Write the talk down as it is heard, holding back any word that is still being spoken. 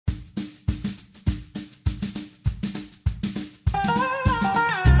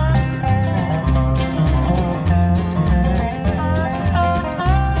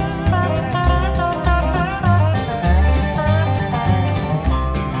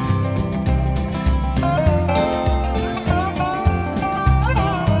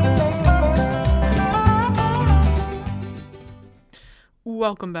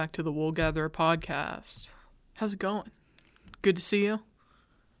Welcome back to the Wool Gatherer podcast. How's it going? Good to see you.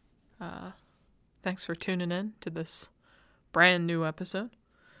 Thanks for tuning in to this brand new episode.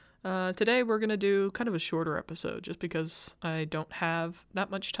 Today we're going to do kind of a shorter episode just because I don't have that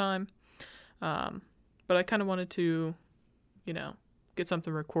much time. But I kind of wanted to, get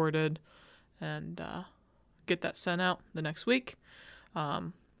something recorded and get that sent out the next week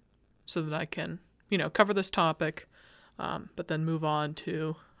so that I can, cover this topic, but then move on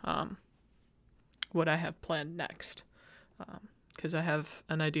to what I have planned next. Because I have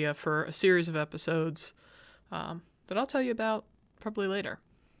an idea for a series of episodes that I'll tell you about probably later.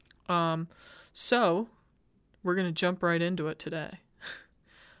 So we're going to jump right into it today.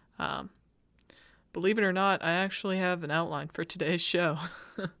 Believe it or not, I actually have an outline for today's show,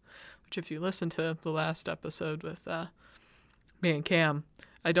 which if you listen to the last episode with me and Cam,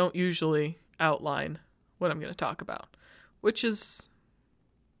 I don't usually outline what I'm going to talk about, which is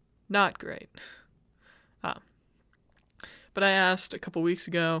not great. But I asked a couple weeks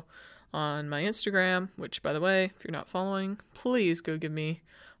ago on my Instagram, which, by the way, if you're not following, please go give me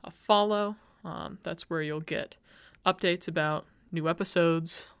a follow. That's where you'll get updates about new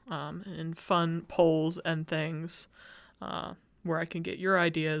episodes and fun polls and things where I can get your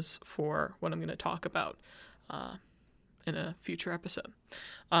ideas for what I'm going to talk about in a future episode.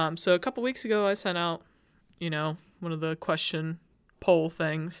 So a couple weeks ago, I sent out, one of the question poll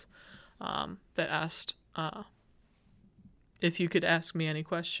things that asked, if you could ask me any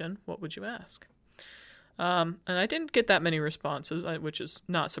question, what would you ask? And I didn't get that many responses, which is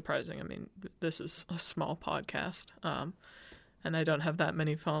not surprising. I mean, this is a small podcast, and I don't have that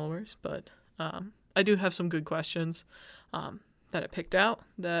many followers, but I do have some good questions that I picked out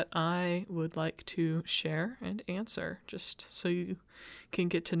that I would like to share and answer, just so you can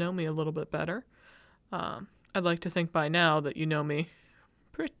get to know me a little bit better. I'd like to think by now that you know me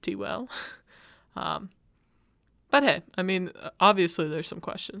pretty well. But hey, I mean, obviously there's some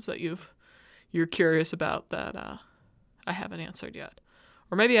questions that you're curious about that I haven't answered yet.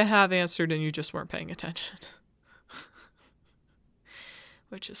 Or maybe I have answered and you just weren't paying attention.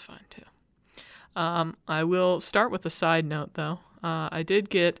 Which is fine too. I will start with a side note though. I did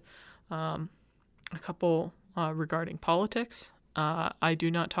get a couple regarding politics. I do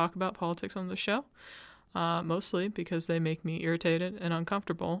not talk about politics on the show. Mostly because they make me irritated and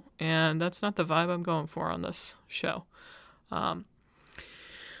uncomfortable, and that's not the vibe I'm going for on this show.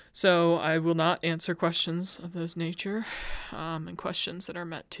 So I will not answer questions of those nature, and questions that are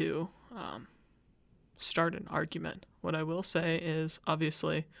meant to start an argument. What I will say is,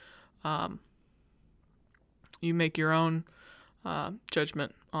 obviously, you make your own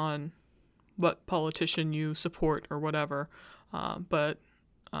judgment on what politician you support or whatever, but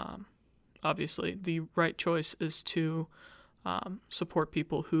obviously, the right choice is to support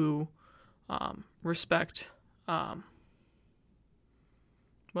people who respect,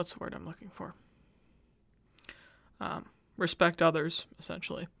 what's the word I'm looking for? Respect others,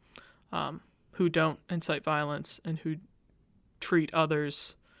 essentially, who don't incite violence and who treat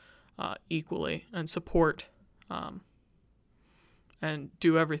others equally and support and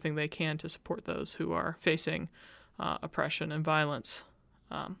do everything they can to support those who are facing oppression and violence.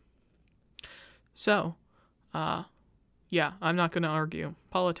 So, I'm not going to argue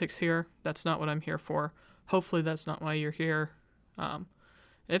politics here. That's not what I'm here for. Hopefully that's not why you're here.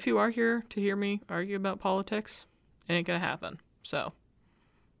 If you are here to hear me argue about politics, it ain't going to happen. So,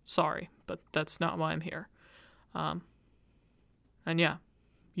 sorry, but that's not why I'm here.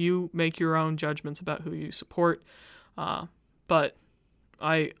 You make your own judgments about who you support, but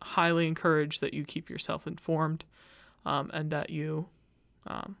I highly encourage that you keep yourself informed, and that you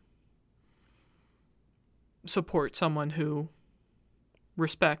support someone who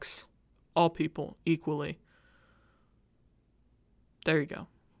respects all people equally. There you go.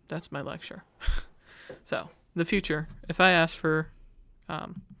 That's my lecture. So, in the future, if I ask for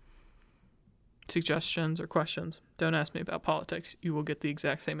suggestions or questions, don't ask me about politics. You will get the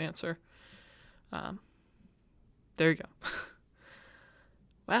exact same answer. There you go.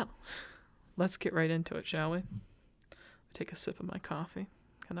 Well, let's get right into it, shall we? Take a sip of my coffee.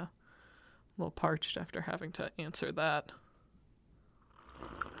 Kind of a little parched after having to answer that.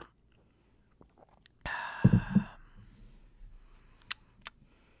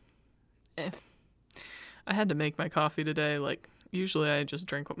 I had to make my coffee today. Usually I just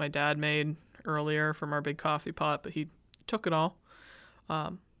drink what my dad made earlier from our big coffee pot, but he took it all.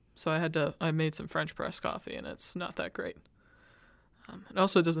 So I made some French press coffee, and it's not that great. It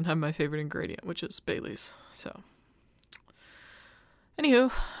also doesn't have my favorite ingredient, which is Bailey's. So,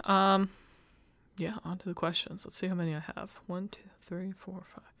 anywho, Yeah, on to the questions. Let's see how many I have. 1, 2, 3, 4, 5,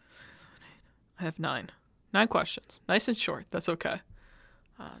 6, 7, 8. I have 9. 9 questions. Nice and short. That's okay.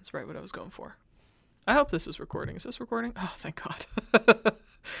 That's right what I was going for. I hope this is recording. Is this recording? Oh, thank God. I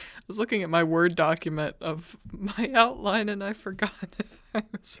was looking at my Word document of my outline and I forgot if I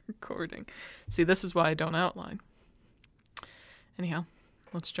was recording. See, this is why I don't outline. Anyhow,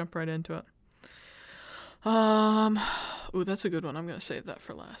 let's jump right into it. Ooh, that's a good one. I'm going to save that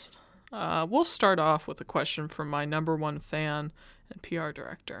for last. We'll start off with a question from my number one fan and PR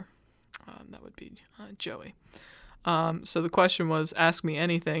director. That would be Joey. So the question was, ask me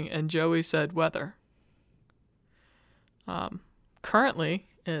anything, and Joey said weather. Currently,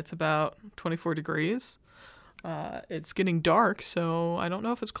 it's about 24 degrees. It's getting dark, so I don't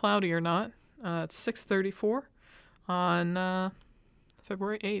know if it's cloudy or not. It's 6:34 on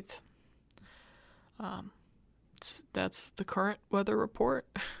February 8th. That's the current weather report.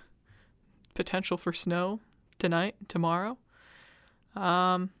 Potential for snow tonight, tomorrow.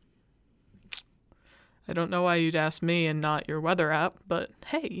 I don't know why you'd ask me and not your weather app, but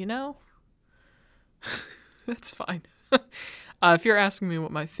hey, that's fine. If you're asking me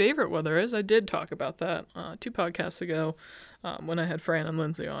what my favorite weather is, I did talk about that 2 podcasts ago when I had Fran and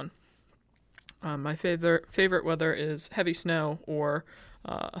Lindsay on. My favorite weather is heavy snow or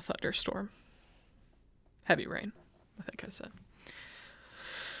a thunderstorm. Heavy rain, I think I said.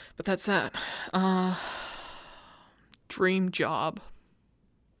 But that's that. Dream job.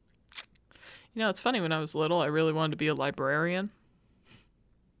 It's funny, when I was little, I really wanted to be a librarian.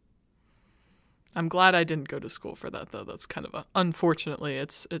 I'm glad I didn't go to school for that, though. That's kind of unfortunately,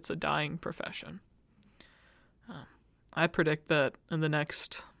 it's a dying profession. I predict that in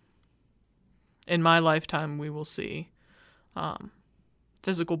my lifetime, we will see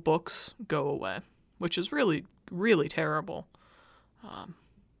physical books go away, which is really, really terrible.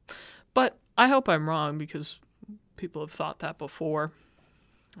 But I hope I'm wrong, because people have thought that before.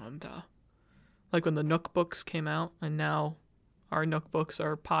 And like when the Nook books came out, and now our Nook books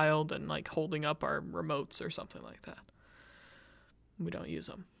are piled and like holding up our remotes or something like that. We don't use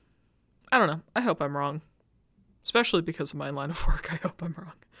them. I don't know. I hope I'm wrong. Especially because of my line of work, I hope I'm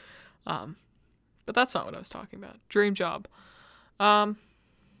wrong. But that's not what I was talking about. Dream job. I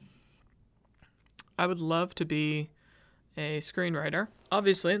would love to be a screenwriter.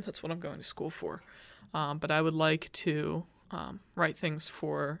 Obviously, that's what I'm going to school for. But I would like to write things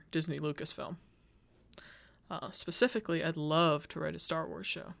for Disney Lucasfilm. Specifically, I'd love to write a Star Wars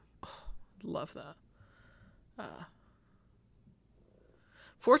show. Oh, I'd love that.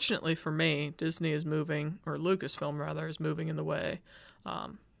 Fortunately for me, Disney is moving, or Lucasfilm rather, is moving in the way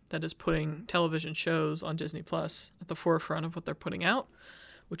that is putting television shows on Disney Plus at the forefront of what they're putting out,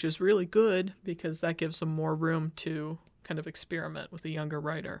 which is really good because that gives them more room to kind of experiment with a younger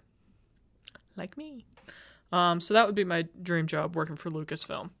writer like me. So that would be my dream job, working for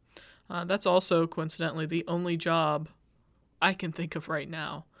Lucasfilm. That's also, coincidentally, the only job I can think of right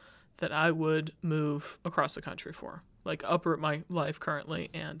now that I would move across the country for. Like, uproot my life currently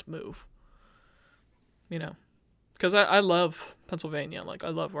and move. Because I love Pennsylvania. Like, I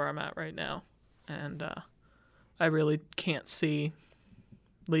love where I'm at right now. And I really can't see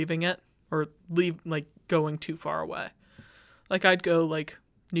leaving it or going too far away. Like, I'd go,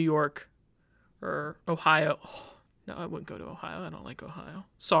 New York or Ohio. No, I wouldn't go to Ohio. I don't like Ohio.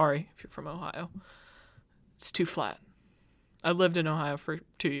 Sorry if you're from Ohio. It's too flat. I lived in Ohio for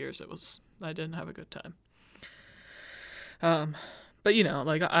 2 years. I didn't have a good time. But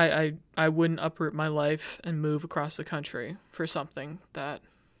I wouldn't uproot my life and move across the country for something that,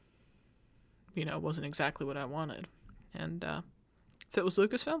 wasn't exactly what I wanted. And if it was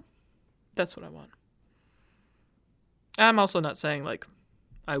Lucasfilm, that's what I want. I'm also not saying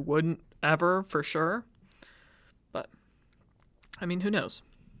I wouldn't ever for sure. But, who knows?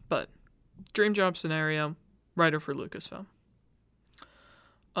 But, dream job scenario, writer for Lucasfilm.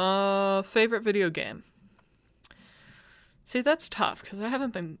 Favorite video game? See, that's tough, because I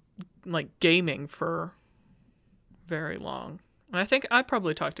haven't been, gaming for very long. And I think I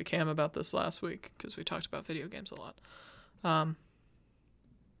probably talked to Cam about this last week, because we talked about video games a lot.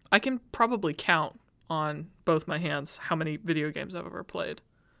 I can probably count on both my hands how many video games I've ever played.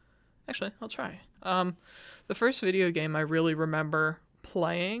 Actually, I'll try. The first video game I really remember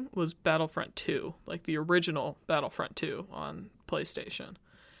playing was Battlefront 2, the original Battlefront 2 on PlayStation.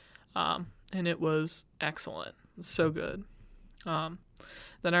 And it was excellent. It was so good. Then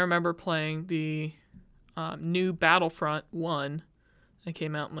I remember playing the new Battlefront 1 that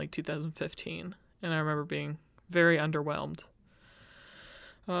came out in 2015. And I remember being very underwhelmed.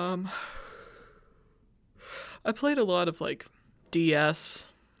 I played a lot of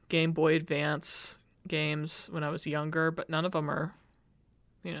DS Game Boy Advance games when I was younger, but none of them are,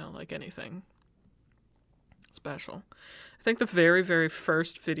 like anything special. I think the very, very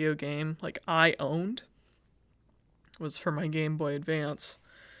first video game like I owned was for my Game Boy Advance,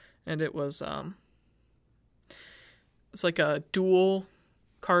 and it was like a dual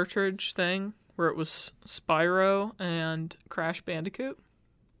cartridge thing where it was Spyro and Crash Bandicoot,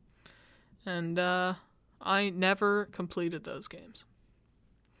 and I never completed those games.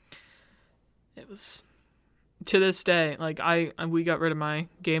 It was, to this day, like we got rid of my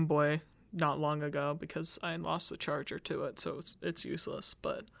Game Boy not long ago because I lost the charger to it, so it's useless.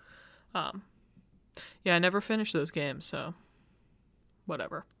 But yeah, I never finished those games, so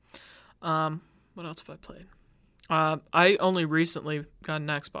whatever. What else have I played? I only recently got an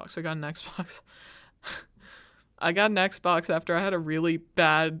Xbox. I got an Xbox. I got an Xbox after I had a really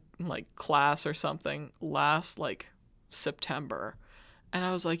bad class or something last September, and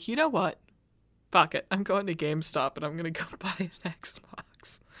I was like, you know what? Fuck it. I'm going to GameStop and I'm gonna go buy an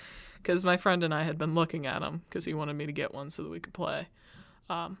Xbox because my friend and I had been looking at them because he wanted me to get one so that we could play.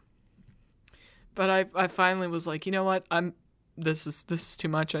 But I finally was like, you know what? This is too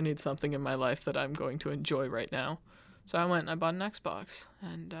much. I need something in my life that I'm going to enjoy right now. So I went and I bought an Xbox,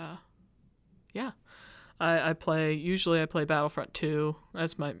 and yeah, I usually play Battlefront 2.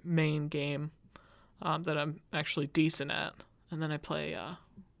 That's my main game that I'm actually decent at, and then I play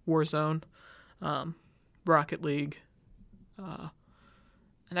Warzone, Rocket League, and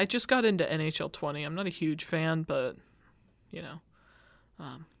I just got into NHL 20. I'm not a huge fan, but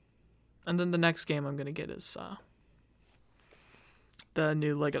and then the next game I'm gonna get is the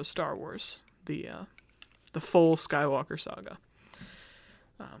new Lego Star Wars, the full Skywalker saga.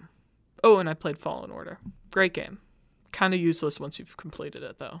 Oh, and I played Fallen Order. Great game. Kind of useless once you've completed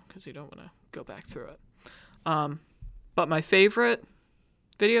it, though, because you don't want to go back through it. But my favorite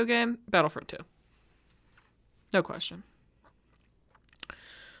video game, Battlefront 2. No question.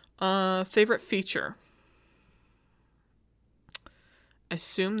 Favorite feature. I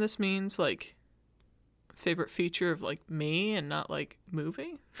assume this means, favorite feature of, me and not,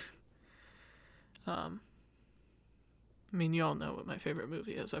 movie? I mean, you all know what my favorite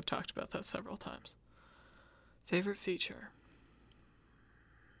movie is. I've talked about that several times. Favorite feature.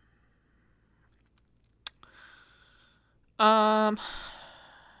 That's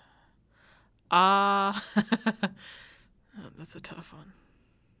a tough one.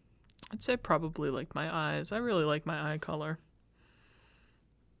 I'd say probably my eyes. I really like my eye color.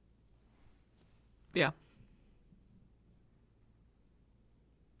 Yeah.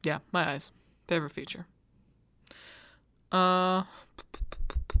 Yeah, my eyes. Favorite feature. Oh,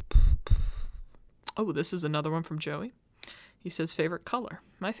 this is another one from Joey. He says favorite color.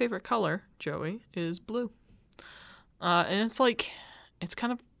 My favorite color, Joey, is blue. And it's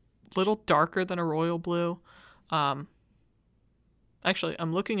kind of a little darker than a royal blue. Actually,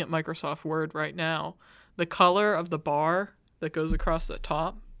 I'm looking at Microsoft Word right now. The color of the bar that goes across the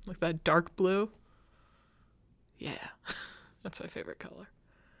top, that dark blue. Yeah, that's my favorite color.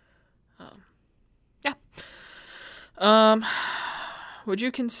 Yeah. Would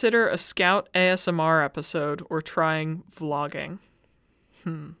you consider a Scout ASMR episode or trying vlogging?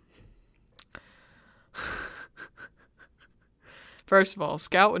 First of all,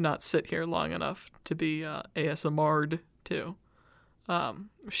 Scout would not sit here long enough to be ASMR'd too.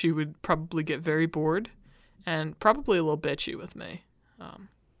 She would probably get very bored and probably a little bitchy with me.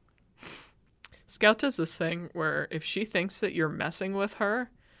 Scout does this thing where if she thinks that you're messing with her,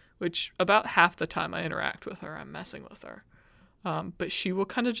 which about half the time I interact with her, I'm messing with her. But she will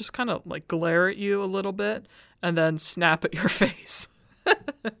kind of glare at you a little bit and then snap at your face.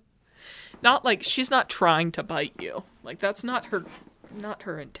 Not she's not trying to bite you. That's not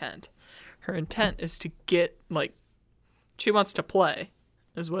her intent. Her intent is to get she wants to play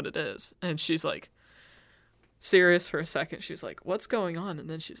is what it is. And she's serious for a second. She's like, what's going on? And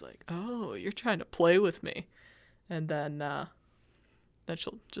then she's like, oh, you're trying to play with me. And then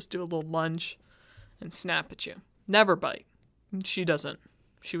she'll just do a little lunge and snap at you. Never bite. She doesn't.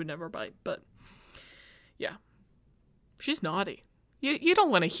 She would never bite. But yeah, she's naughty. You don't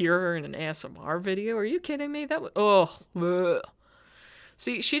want to hear her in an ASMR video. Are you kidding me? That would, ugh.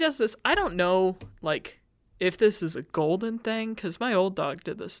 See, she does this. I don't know, if this is a golden thing, because my old dog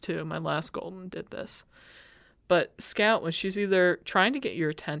did this too. My last golden did this. But Scout, when she's either trying to get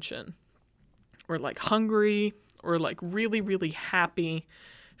your attention or hungry or really, really happy,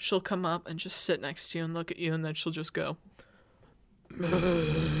 she'll come up and just sit next to you and look at you, and then she'll just go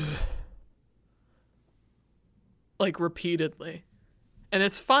repeatedly. And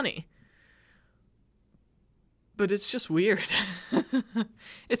it's funny. but it's just weird.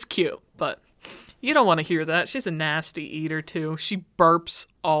 It's cute, but you don't want to hear that. She's a nasty eater, too. She burps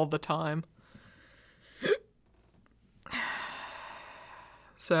all the time.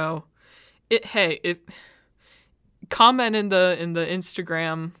 So, comment in the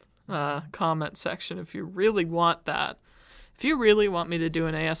Instagram comment section if you really want that. If you really want me to do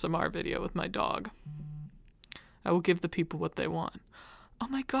an ASMR video with my dog, I will give the people what they want. Oh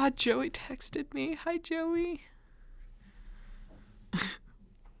my god, Joey texted me. Hi, Joey.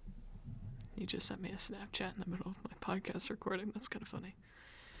 He just sent me a Snapchat in the middle of my podcast recording. That's kind of funny.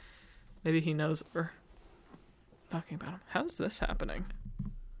 Maybe he knows we're talking about him. How's this happening?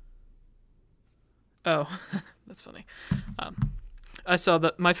 Oh, that's funny. I saw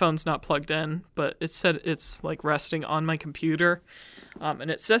that my phone's not plugged in, but it said it's like resting on my computer.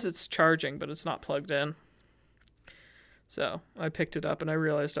 And it says it's charging, but it's not plugged in. So I picked it up and I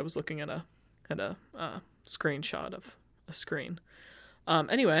realized I was looking at a screenshot of a screen.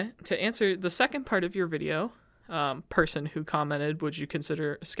 Anyway, to answer the second part of your video, person who commented, would you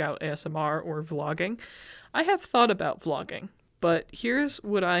consider Scout ASMR or vlogging? I have thought about vlogging, but here's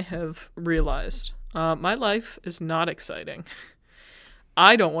what I have realized. My life is not exciting.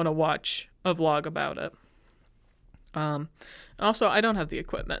 I don't want to watch a vlog about it. Also, I don't have the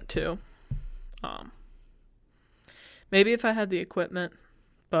equipment to. Maybe if I had the equipment,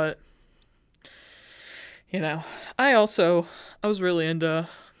 but I was really into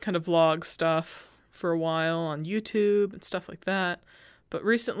kind of vlog stuff for a while on YouTube and stuff like that. But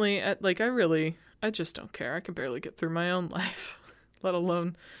recently, I just don't care. I can barely get through my own life, let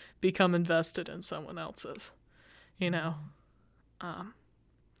alone become invested in someone else's,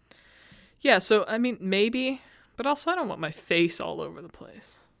 Yeah, so, I mean, maybe, but also I don't want my face all over the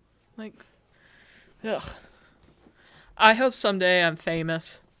place. Like, ugh. I hope someday I'm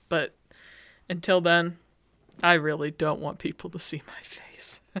famous, but until then, I really don't want people to see my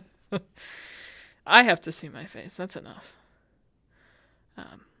face. I have to see my face. That's enough.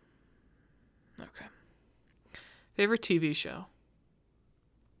 Okay. Favorite TV show?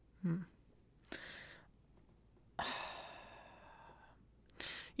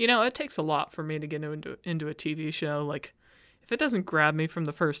 It takes a lot for me to get into a TV show. Like, if it doesn't grab me from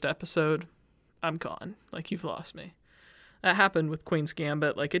the first episode, I'm gone. Like, you've lost me. That happened with Queen's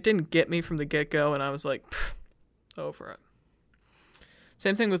Gambit. Like, it didn't get me from the get-go, and I was like, over it.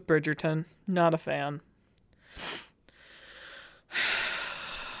 Same thing with Bridgerton. Not a fan.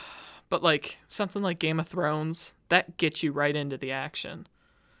 But, like, something like Game of Thrones, that gets you right into the action.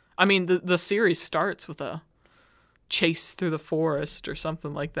 I mean, the series starts with a chase through the forest or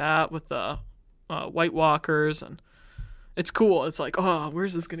something like that with the White Walkers, and it's cool. It's like, oh,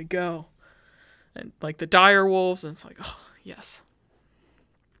 where's this gonna go? And like the dire wolves, and it's like, oh yes.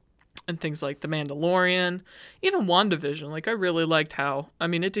 And things like The Mandalorian, even WandaVision. Like, I really liked how, I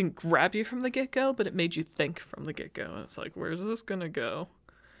mean, it didn't grab you from the get-go, but it made you think from the get-go. And it's like, where's this gonna go?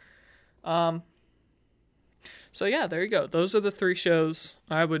 So yeah, there you go. Those are the 3 shows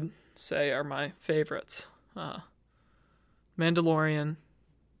I would say are my favorites. Mandalorian,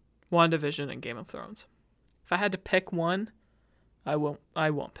 WandaVision, and Game of Thrones. If I had to pick one, I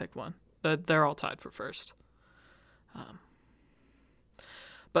won't pick one. They're all tied for first.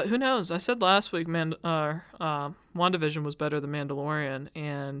 But who knows? I said last week WandaVision was better than Mandalorian,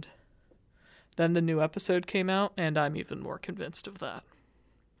 and then the new episode came out, and I'm even more convinced of that.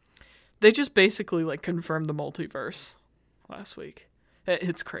 They just basically like confirmed the multiverse last week.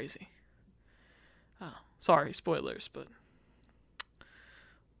 It's crazy. Oh, sorry, spoilers, but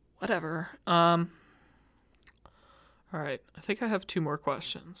whatever. All right, I think I have 2 more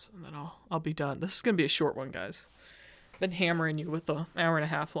questions, and then I'll be done. This is gonna be a short one, guys. I've been hammering you with the 1.5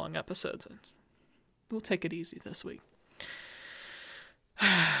 hour long episodes, and we'll take it easy this week.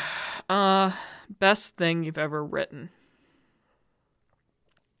 Best thing you've ever written?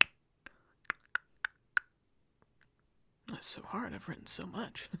 That's so hard. I've written so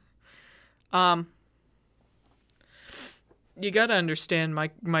much. You gotta understand,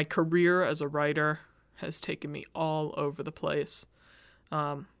 my career as a writer has taken me all over the place.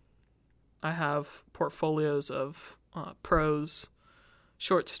 I have portfolios of prose,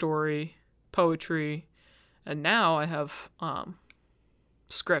 short story, poetry, and now I have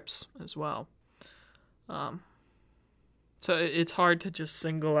scripts as well. So it's hard to just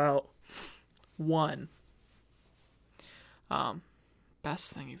single out one.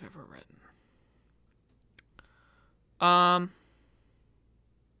 Best thing you've ever written. God,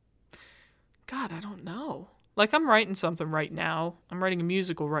 I don't know. Like, I'm writing something right now. I'm writing a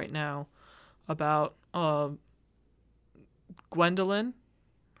musical right now about Gwendolyn.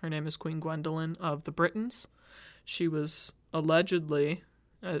 Her name is Queen Gwendolyn of the Britons. She was allegedly,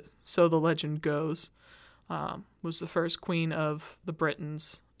 so the legend goes, was the first queen of the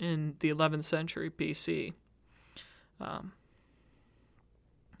Britons in the 11th century BC. And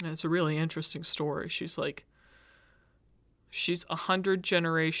it's a really interesting story. She's 100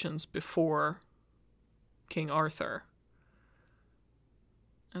 generations before King Arthur.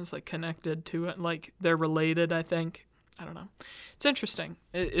 And it's connected to it. They're related, I think. I don't know. It's interesting.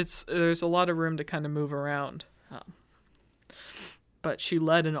 There's a lot of room to kind of move around. But she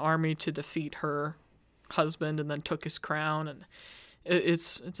led an army to defeat her husband and then took his crown. And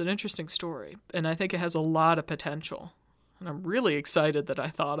it's an interesting story. And I think it has a lot of potential. And I'm really excited that I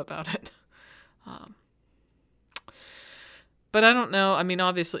thought about it. But I don't know. I mean,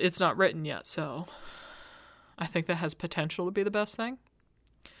 obviously, it's not written yet. So I think that has potential to be the best thing.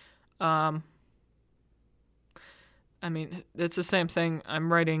 I mean, it's the same thing.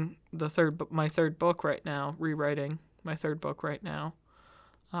 I'm writing my third book right now, rewriting my third book right now,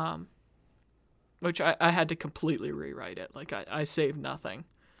 which I had to completely rewrite it. I saved nothing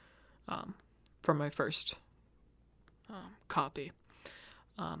from my first copy,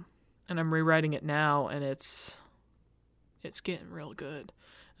 and I'm rewriting it now, and it's getting real good.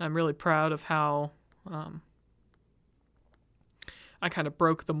 And I'm really proud of how I kind of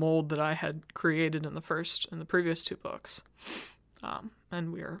broke the mold that I had created in the previous two books.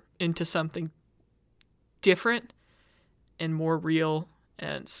 And we're into something different and more real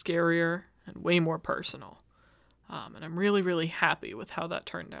and scarier and way more personal. And I'm really, really happy with how that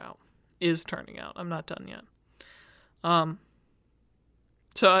is turning out. I'm not done yet.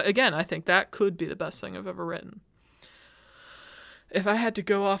 So again, I think that could be the best thing I've ever written. If I had to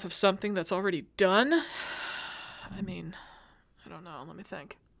go off of something that's already done, I mean, I don't know. Let me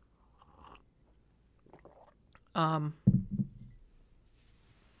think. I'm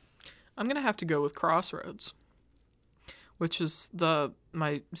going to have to go with Crossroads, which is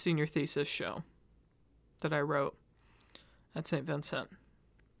my senior thesis show that I wrote at St. Vincent.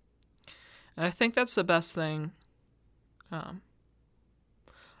 And I think that's the best thing.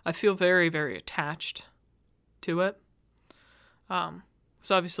 I feel very, very attached to it.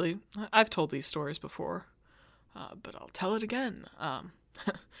 So obviously, I've told these stories before. But I'll tell it again.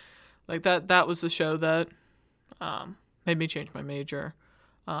 That was the show that made me change my major,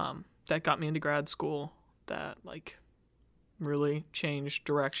 that got me into grad school, that really changed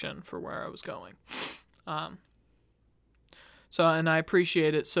direction for where I was going. And I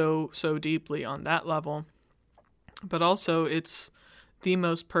appreciate it so deeply on that level. But also, it's the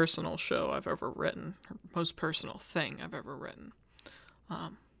most personal show I've ever written, or most personal thing I've ever written.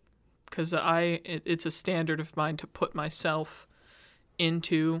 Because it's a standard of mine to put myself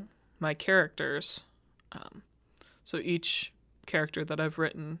into my characters. So each character that I've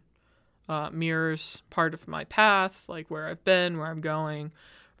written mirrors part of my path, where I've been, where I'm going,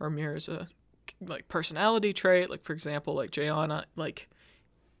 or mirrors a personality trait. For example, Jayana,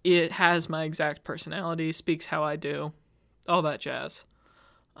 it has my exact personality, speaks how I do, all that jazz.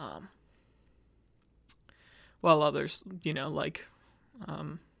 While others,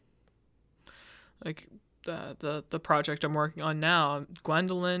 the project I'm working on now,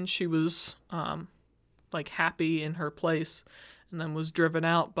 Gwendolyn, she was happy in her place and then was driven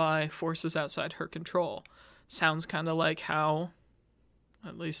out by forces outside her control. Sounds kind of like how,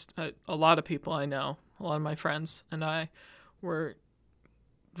 at least a lot of people I know, a lot of my friends and I were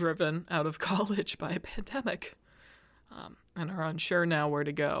driven out of college by a pandemic, and are unsure now where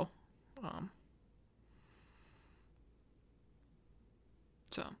to go.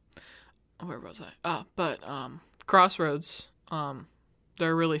 So where was I? Crossroads, there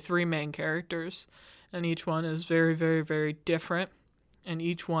are really three main characters, and each one is very, very, very different, and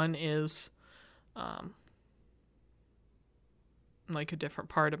each one is a different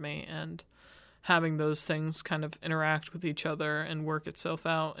part of me, and having those things kind of interact with each other and work itself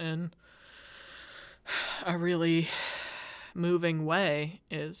out in a really moving way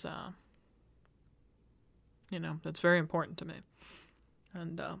is that's very important to me.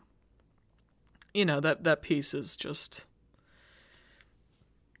 And that piece is just,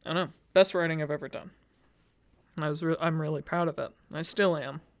 I don't know, best writing I've ever done. I'm really proud of it. I still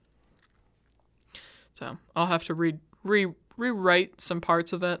am. So I'll have to rewrite some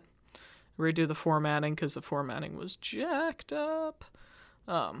parts of it, redo the formatting, because the formatting was jacked up.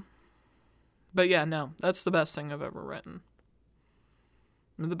 But yeah, no, that's the best thing I've ever written.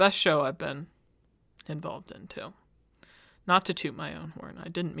 The best show I've been involved in too. Not to toot my own horn. I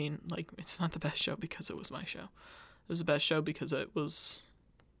didn't mean it's not the best show because it was my show. It was the best show because it was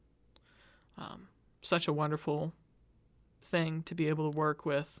such a wonderful thing to be able to work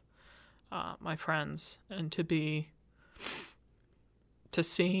with my friends, and to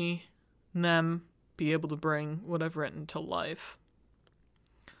see them be able to bring what I've written to life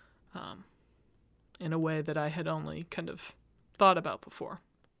in a way that I had only kind of thought about before.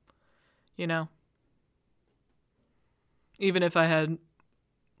 You know? Even if I hadn't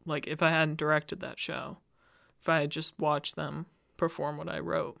directed that show, if I had just watched them perform what I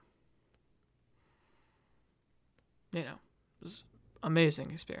wrote, it was an amazing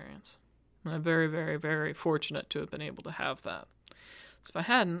experience. And I'm very, very, very fortunate to have been able to have that. So if I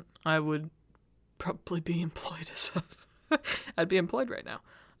hadn't, I would probably be employed I'd be employed right now.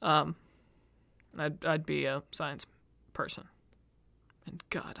 I'd be a science person. And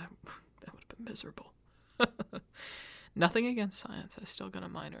God, that would have been miserable. Nothing against science. I still got a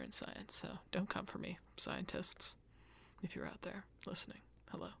minor in science, so don't come for me, scientists. If you're out there listening,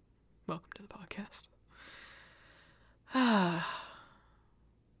 hello. Welcome to the podcast. How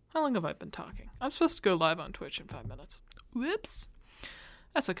long have I been talking? I'm supposed to go live on Twitch in 5 minutes. Whoops.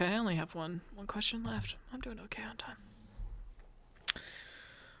 That's okay. I only have one question left. I'm doing okay on time.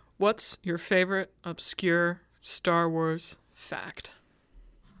 What's your favorite obscure Star Wars fact?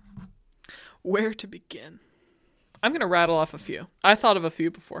 Where to begin? I'm going to rattle off a few. I thought of a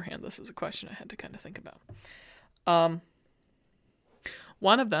few beforehand. This is a question I had to kind of think about.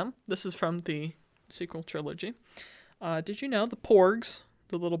 One of them, this is from the sequel trilogy. Did you know the porgs,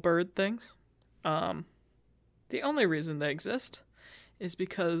 the little bird things? The only reason they exist is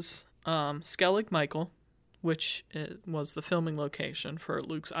because Skellig Michael, which was the filming location for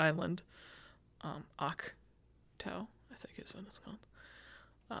Luke's Island, Ahch-To, I think is what it's called.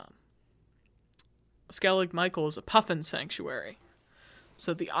 Skellig Michael is a puffin sanctuary.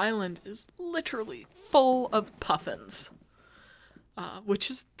 So the island is literally full of puffins,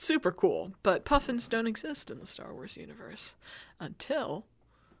 which is super cool. But puffins don't exist in the Star Wars universe until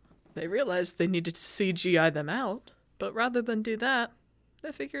they realized they needed to CGI them out. But rather than do that,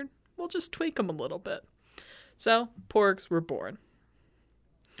 they figured, we'll just tweak them a little bit. So, porgs were born.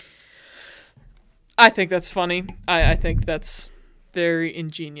 I think that's funny. I think that's very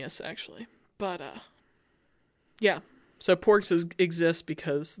ingenious, actually. But, yeah. So, porgs exist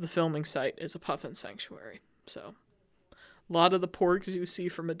because the filming site is a puffin sanctuary. So, a lot of the porgs you see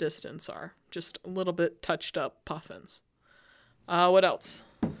from a distance are just a little bit touched up puffins. What else?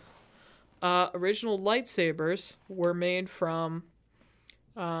 Original lightsabers were made from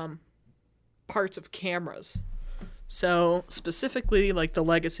parts of cameras. So, specifically, like the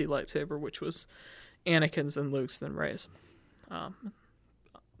Legacy lightsaber, which was Anakin's and Luke's, then Rey's.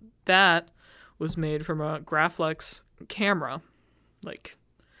 That was made from a Graflex camera, like,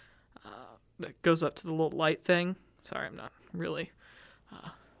 that goes up to the little light thing. Sorry, I'm not really,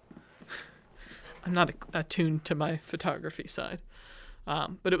 I'm not attuned to my photography side.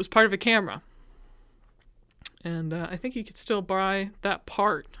 But it was part of a camera. And I think you could still buy that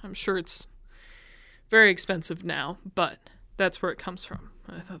part. I'm sure it's very expensive now, but that's where it comes from.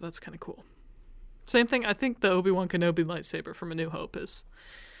 I thought that's kind of cool. Same thing, I think the Obi-Wan Kenobi lightsaber from A New Hope is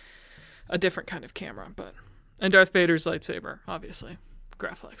a different kind of camera, and Darth Vader's lightsaber, obviously,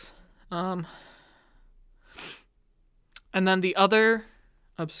 Graflex. And then the other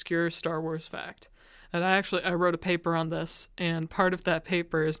obscure Star Wars fact, and I wrote a paper on this, and part of that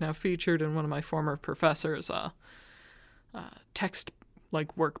paper is now featured in one of my former professors' text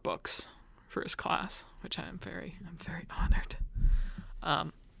workbooks for his class, which I'm very honored.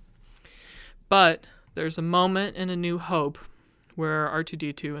 But there's a moment in A New Hope where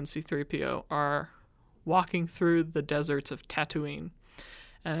R2-D2 and C-3PO are walking through the deserts of Tatooine,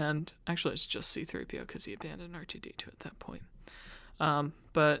 and actually it's just C-3PO because he abandoned R2-D2 at that point.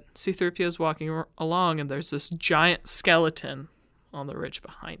 But C-3PO is walking along, and there's this giant skeleton on the ridge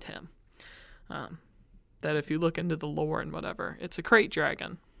behind him. That if you look into the lore and whatever, it's a crate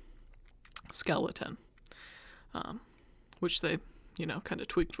dragon skeleton, which they, kind of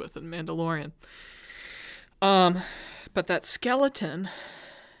tweaked with in Mandalorian. But that skeleton,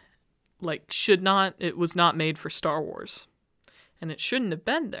 it was not made for Star Wars, and it shouldn't have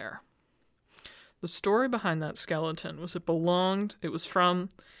been there. The story behind that skeleton was it was from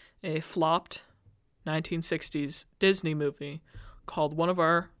a flopped 1960s Disney movie called One of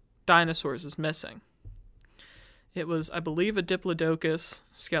Our Dinosaurs is Missing. It was, I believe, a Diplodocus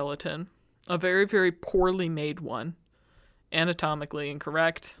skeleton, a very, very poorly made one, anatomically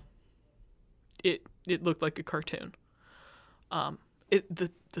incorrect. It looked like a cartoon. The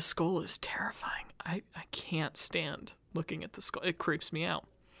skull is terrifying. I can't stand looking at the skull. It creeps me out.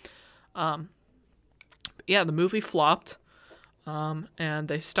 Yeah, the movie flopped, and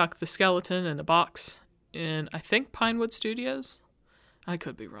they stuck the skeleton in a box in, I think, Pinewood Studios. I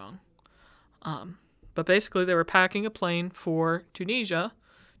could be wrong. But basically, they were packing a plane for Tunisia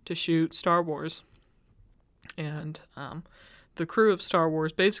to shoot Star Wars. And the crew of Star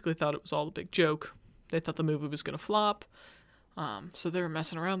Wars basically thought it was all a big joke. They thought the movie was going to flop. So they were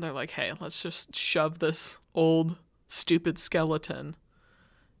messing around. They're like, hey, let's just shove this old, stupid skeleton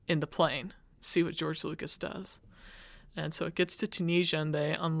in the plane. See what George Lucas does. And so it gets to Tunisia and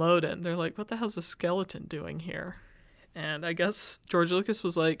they unload it. And they're like, what the hell's a skeleton doing here? And I guess George Lucas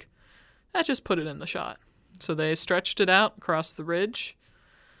was like, just put it in the shot. So they stretched it out across the ridge,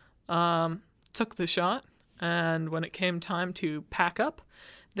 took the shot, and when it came time to pack up,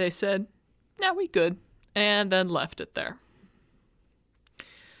 they said, "Now we good," and then left it there.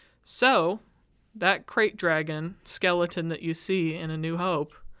 So that crate dragon skeleton that you see in A New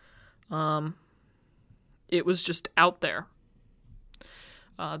Hope, it was just out there.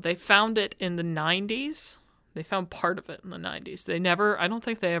 They found it in the 90s. They found part of it in the 90s. I don't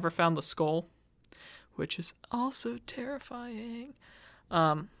think they ever found the skull, which is also terrifying.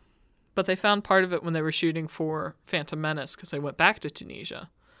 But they found part of it when they were shooting for Phantom Menace because they went back to Tunisia.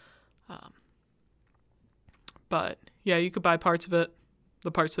 But yeah, you could buy parts of it,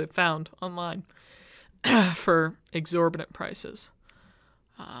 the parts they found online, for exorbitant prices.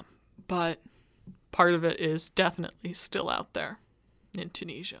 But part of it is definitely still out there in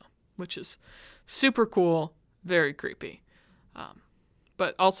Tunisia, which is super cool, very creepy.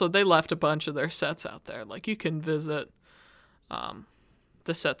 But also they left a bunch of their sets out there. Like you can visit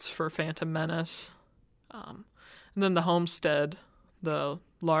the sets for Phantom Menace. And then the homestead, the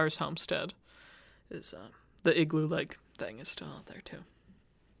Lars homestead, is the igloo-like thing is still out there too.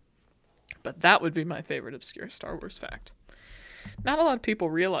 But that would be my favorite obscure Star Wars fact. Not a lot of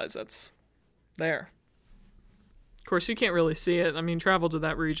people realize it's there. Of course, you can't really see it. I mean, travel to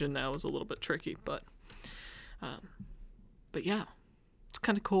that region now is a little bit tricky, but yeah, it's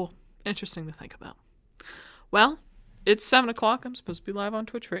kind of cool. Interesting to think about. Well, it's 7 o'clock. I'm supposed to be live on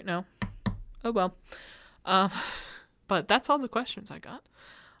Twitch right now. Oh, well. But that's all the questions I got.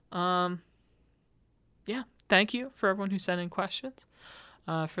 Yeah, thank you for everyone who sent in questions.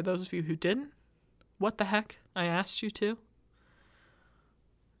 For those of you who didn't, what the heck? I asked you to.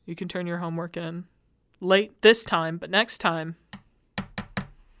 You can turn your homework in late this time, but next time,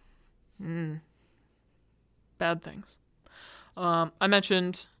 bad things. I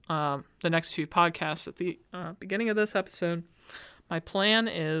mentioned the next few podcasts at the beginning of this episode. My plan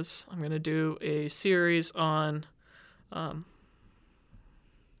is I'm going to do a series on,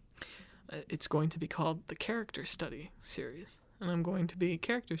 it's going to be called the Character Study series. And I'm going to be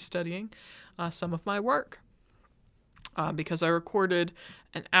character studying some of my work. Because I recorded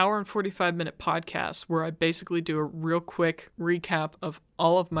an hour and 45-minute podcast where I basically do a real quick recap of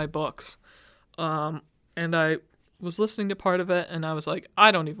all of my books. And I was listening to part of it, and I was like,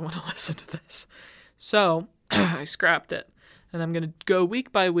 I don't even want to listen to this. So I scrapped it. And I'm going to go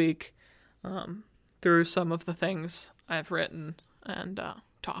week by week through some of the things I've written and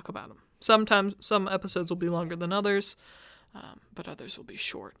talk about them. Sometimes some episodes will be longer than others, but others will be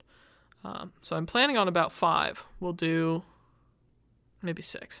short. So I'm planning on about 5. We'll do maybe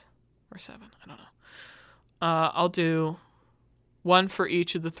 6 or 7. I don't know. I'll do one for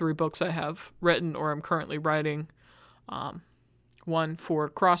each of the 3 books I have written or I'm currently writing. One for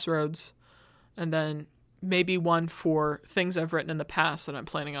Crossroads, and then maybe one for things I've written in the past that I'm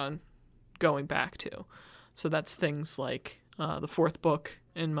planning on going back to. So that's things like the 4th book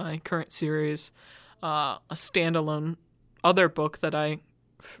in my current series, a standalone other book that I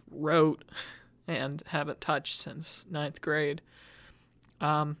wrote and haven't touched since 9th grade.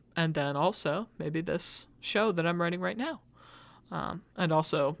 And then also maybe this show that I'm writing right now. And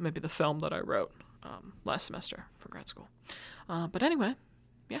also maybe the film that I wrote last semester for grad school. But anyway,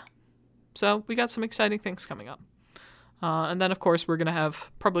 yeah. So we got some exciting things coming up. And then, of course, we're going to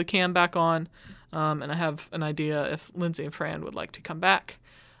have probably Cam back on. And I have an idea if Lindsay and Fran would like to come back.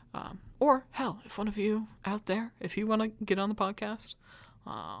 Or, hell, if one of you out there, if you want to get on the podcast,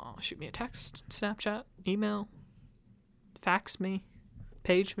 shoot me a text, Snapchat, email, fax me,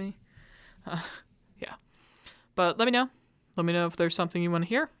 page me. Yeah. But let me know. Let me know if there's something you want to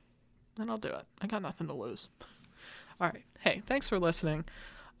hear, and I'll do it. I got nothing to lose. All right. Hey, thanks for listening.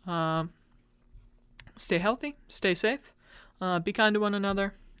 Stay healthy, stay safe, be kind to one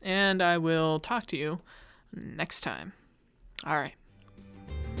another, and I will talk to you next time. All right.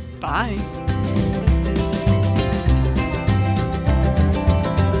 Bye.